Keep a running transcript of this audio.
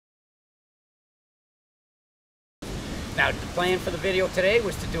Now, the plan for the video today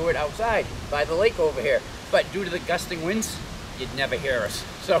was to do it outside by the lake over here. But due to the gusting winds, you'd never hear us.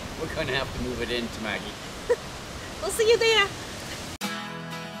 So we're going to have to move it in to Maggie. We'll see you there.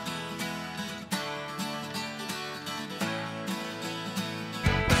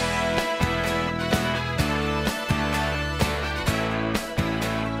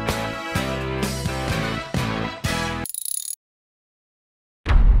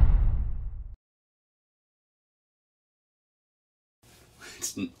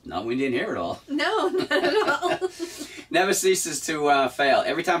 It's not we didn't hear it all. No, not at all. Never ceases to fail.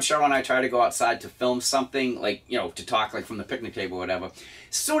 Every time Cheryl and I try to go outside to film something, like, you know, to talk like from the picnic table or whatever,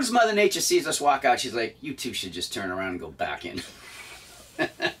 as soon as Mother Nature sees us walk out, she's like, you two should just turn around and go back in.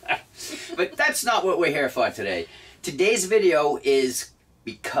 But that's not what we're here for today. Today's video is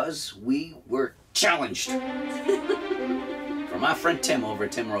because we were challenged. From our friend Tim over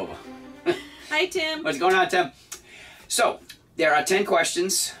at TIMROVER. Hi, Tim. What's going on, Tim? So, there are 10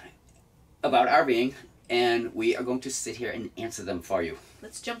 questions about RVing, and we are going to sit here and answer them for you.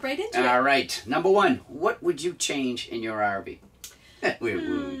 Let's jump right into it. All right. Number one, what would you change in your RV? I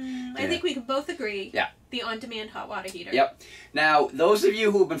think we can both agree. Yeah. The on-demand hot water heater. Yep. Now, those of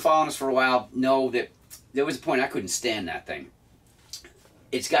you who have been following us for a while know that there was a point I couldn't stand that thing.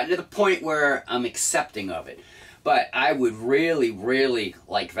 It's gotten to the point where I'm accepting of it. But I would really, really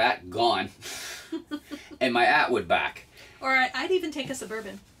like that gone and my Atwood back. Or I'd even take a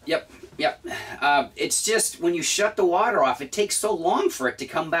Suburban. Yep, yep. It's just when you shut the water off, it takes so long for it to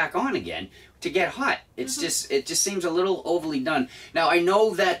come back on again to get hot. It's it just seems a little overly done. Now, I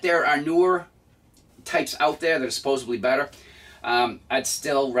know that there are newer types out there that are supposedly better. I'd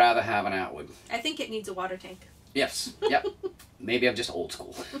still rather have an Atwood. I think it needs a water tank. Yes, yep. Maybe I'm just old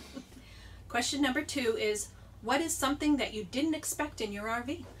school. Question number 2 is, what is something that you didn't expect in your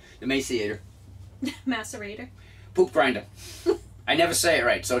RV? The Macerator. Macerator. Poop grinder. I never say it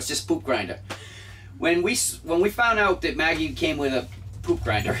right, so it's just poop grinder. When we found out that Maggie came with a poop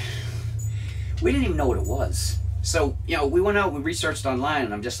grinder, we didn't even know what it was. So, you know, we went out, we researched online,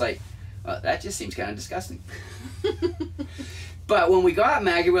 and I'm just like, that just seems kind of disgusting. But when we got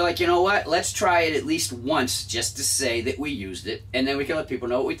Maggie, we're like, you know what? Let's try it at least once just to say that we used it, and then we can let people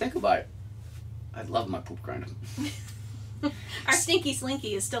know what we think about it. I love my poop grinder. Our Stinky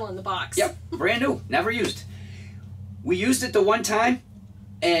Slinky is still in the box. Yep, brand new, never used. We used it the one time,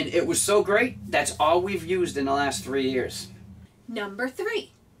 and it was so great, that's all we've used in the last 3 years. Number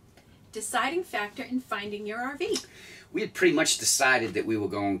 3, deciding factor in finding your RV. We had pretty much decided that we were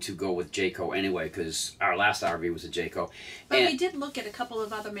going to go with Jayco anyway, because our last RV was a Jayco. But we did look at a couple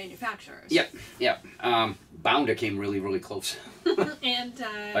of other manufacturers. Yep, yep. Bounder came really, really close. And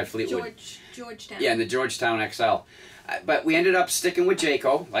by Fleetwood. Georgetown. Yeah, and the Georgetown XL. But we ended up sticking with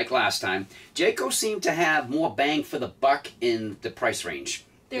Jayco, like last time. Jayco seemed to have more bang for the buck in the price range.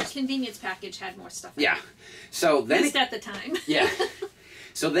 Their convenience package had more stuff in it. Yeah. So then at the time. Yeah.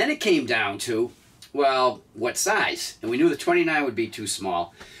 So then it came down to, well, what size? And we knew the 29 would be too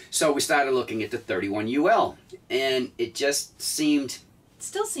small. So we started looking at the 31 UL. And it just seemed... It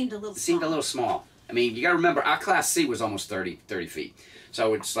still seemed a little small. Seemed a little small. I mean, you got to remember, our Class C was almost 30 feet.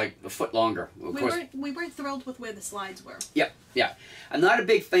 So it's like a foot longer. We weren't thrilled with where the slides were. Yep, yeah. I'm not a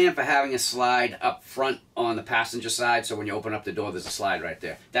big fan for having a slide up front on the passenger side, so when you open up the door, there's a slide right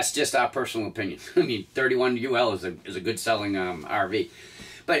there. That's just our personal opinion. I mean, 31 UL is a good selling RV.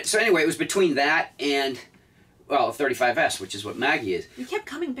 But, so anyway, it was between that and, well, 35S, which is what Maggie is. We kept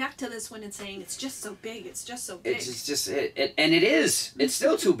coming back to this one and saying, it's just so big, it's just so big. It's just, and it is. It's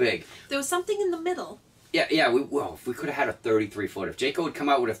still too big. There was something in the middle. Yeah, well, if we could have had a 33-footer. If Jayco would come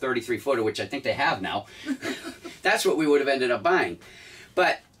out with a 33-footer, which I think they have now, that's what we would have ended up buying.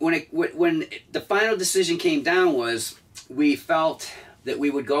 But when the final decision came down was, we felt that we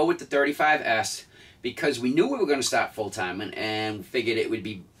would go with the 35S because we knew we were going to start full-time and figured it would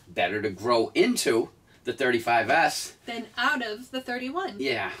be better to grow into the 35S than out of the 31.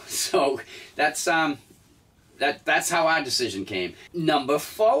 Yeah, so that's how our decision came. Number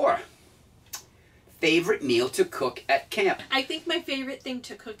 4. Favorite meal to cook at camp? I think my favorite thing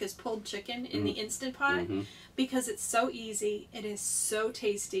to cook is pulled chicken in the Instant Pot because it's so easy, it is so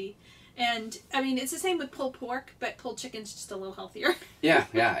tasty, and I mean it's the same with pulled pork, but pulled chicken's just a little healthier. Yeah,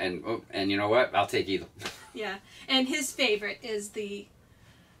 and you know what? I'll take either. Yeah, and his favorite is the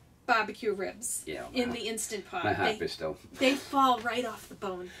barbecue ribs in the Instant Pot. My heart is still. They fall right off the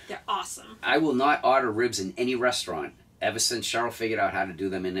bone. They're awesome. I will not order ribs in any restaurant ever since Cheryl figured out how to do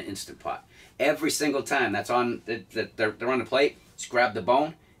them in an Instant Pot. Every single time they're on the plate, just grab the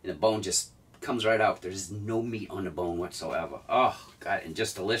bone, and the bone just comes right out. There's no meat on the bone whatsoever. Oh, God, and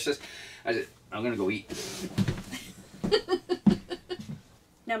just delicious. I'm going to go eat.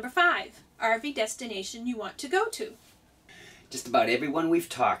 Number 5, RV destination you want to go to. Just about everyone we've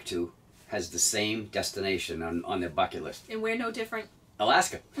talked to has the same destination on their bucket list. And we're no different.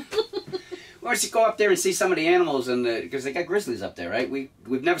 Alaska. Why don't you go up there and see some of the animals, and because they got grizzlies up there, right?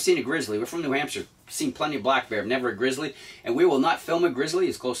 We've never seen a grizzly. We're from New Hampshire. Seen plenty of black bear, never a grizzly, and we will not film a grizzly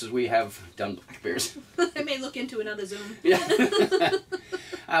as close as we have done black bears. I may look into another Zoom. Yeah.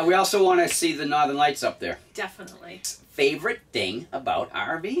 We also want to see the Northern Lights up there. Definitely. Favorite thing about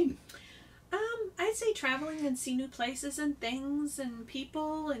RVing? I'd say traveling and see new places and things and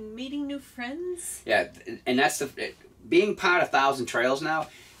people and meeting new friends. Yeah, and that's being part of 1,000 Trails now.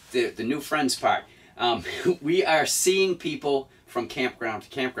 The new friends part. We are seeing people from campground to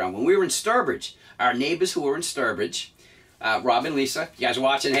campground. When we were in Sturbridge, our neighbors who were in Sturbridge, Rob and Lisa, you guys are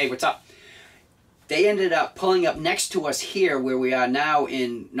watching, hey, what's up? They ended up pulling up next to us here where we are now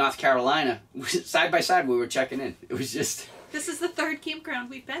in North Carolina. Side by side, we were checking in. It was just... This is the 3rd campground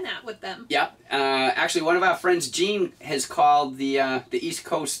we've been at with them. Yep. Actually, one of our friends, Gene, has called the East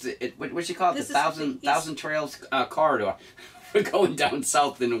Coast, what's she called? The Thousand Trails Corridor. We're going down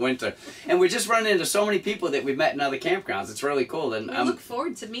south in the winter. And we're just running into so many people that we've met in other campgrounds. It's really cool. And we look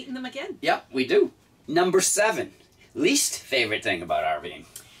forward to meeting them again. Yep, we do. Number 7. Least favorite thing about RVing?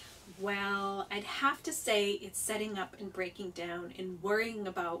 Well, I'd have to say it's setting up and breaking down and worrying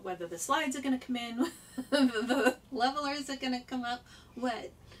about whether the slides are going to come in, the levelers are going to come up, what?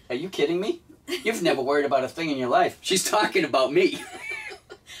 Are you kidding me? You've never worried about a thing in your life. She's talking about me.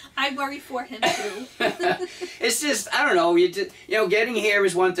 I worry for him too. It's just, I don't know, getting here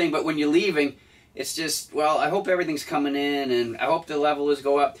is one thing, but when you're leaving, it's just, well, I hope everything's coming in, and I hope the levelers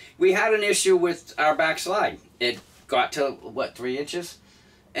go up. We had an issue with our backslide. It got to, what, 3 inches?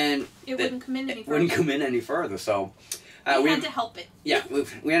 And it wouldn't come in any further. Wouldn't come in any further, so... we had to help it. Yeah,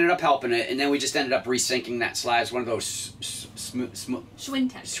 we ended up helping it, and then we just ended up resinking that slide. It's one of those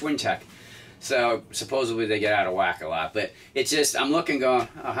Schwintech. So supposedly they get out of whack a lot, but it's just, I'm looking going,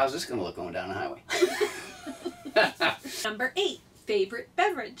 oh, how's this going to look going down the highway? Number 8, favorite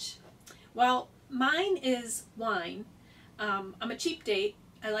beverage. Well, mine is wine. I'm a cheap date.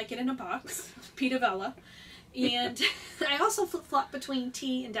 I like it in a box, Pita Vella. And I also flip-flop between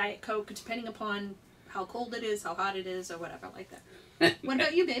tea and Diet Coke, depending upon how cold it is, how hot it is, or whatever like that. What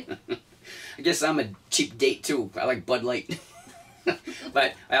about you, babe? I guess I'm a cheap date, too. I like Bud Light.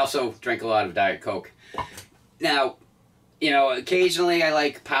 But I also drink a lot of Diet Coke. Now, occasionally I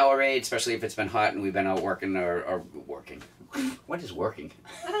like Powerade, especially if it's been hot and we've been out working or working. What is working?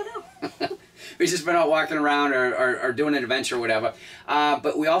 I don't know. We've just been out walking around or doing an adventure or whatever.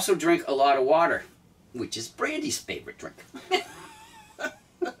 But we also drink a lot of water, which is Brandy's favorite drink.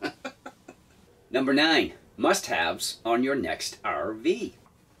 Number 9, must-haves on your next RV.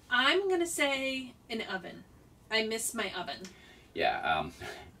 I'm going to say an oven. I miss my oven. Yeah,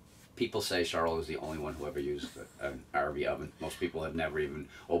 people say Charlotte is the only one who ever used an RV oven. Most people have never even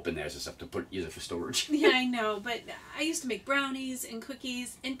opened theirs except to use it for storage. Yeah, I know, but I used to make brownies and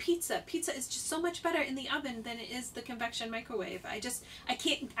cookies and pizza. Pizza is just so much better in the oven than it is the convection microwave. I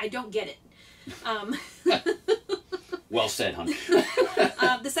don't get it. Well said, honey.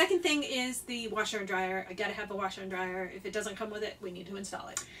 The second thing is the washer and dryer. I gotta have a washer and dryer. If it doesn't come with it, we need to install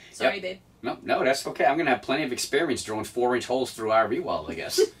it. Sorry, babe. No, that's okay. I'm gonna have plenty of experience drilling 4-inch holes through RV walls, I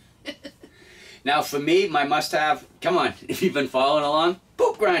guess. Now, for me, my must-have, come on, if you've been following along,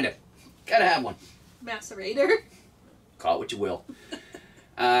 poop grinder. Gotta have one. Macerator. Call it what you will.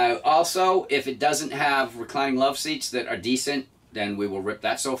 Also, if it doesn't have reclining love seats that are decent, then we will rip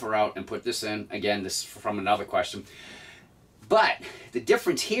that sofa out and put this in. Again, this is from another question. But the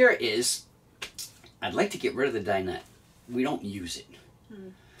difference here is, I'd like to get rid of the dinette. We don't use it.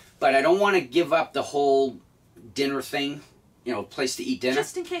 But I don't want to give up the whole dinner thing, place to eat dinner.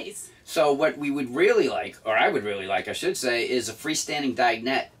 Just in case. So what we would really like, or I would really like, I should say, is a freestanding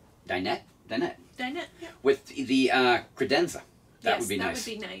dinette. Dinette, yeah. with the credenza. That would be nice.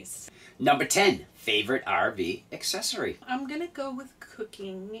 That would be nice. Number 10, favorite RV accessory. I'm going to go with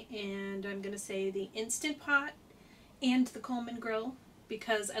cooking, and I'm going to say the Instant Pot and the Coleman Grill,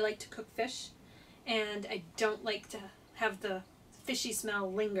 because I like to cook fish, and I don't like to have the fishy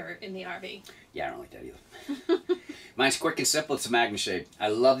smell linger in the RV. Yeah, I don't like that either. Mine's quick and simple. It's a MagnaShade. I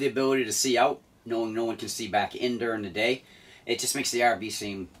love the ability to see out, knowing no one can see back in during the day. It just makes the RV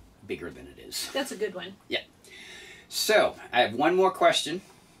seem bigger than it is. That's a good one. Yeah. So, I have one more question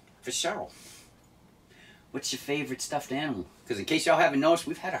for Cheryl. What's your favorite stuffed animal? Because in case y'all haven't noticed,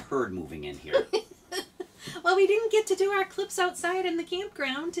 we've had a herd moving in here. Well, we didn't get to do our clips outside in the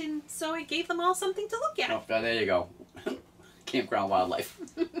campground, and so I gave them all something to look at. Oh, there you go. Campground wildlife.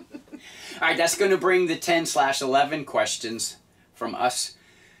 right, that's going to bring the 10/11 questions from us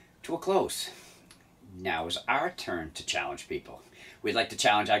to a close. Now is our turn to challenge people. We'd like to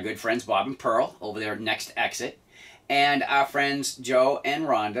challenge our good friends Bob and Pearl over there at Next Exit, and our friends Joe and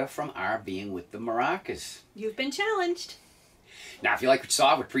Rhonda from Our Being with the Maracas. You've been challenged. Now, if you like what you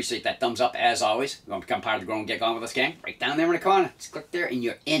saw, we'd appreciate that thumbs up as always. You want to become part of the Grow and Get Gone With Us gang? Right down there in the corner. Just click there and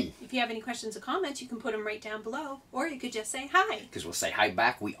you're in. If you have any questions or comments, you can put them right down below. Or you could just say hi. Because we'll say hi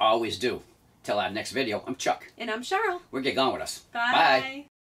back. We always do. Till our next video, I'm Chuck. And I'm Cheryl. We're Get Gone With Us. Bye. Bye.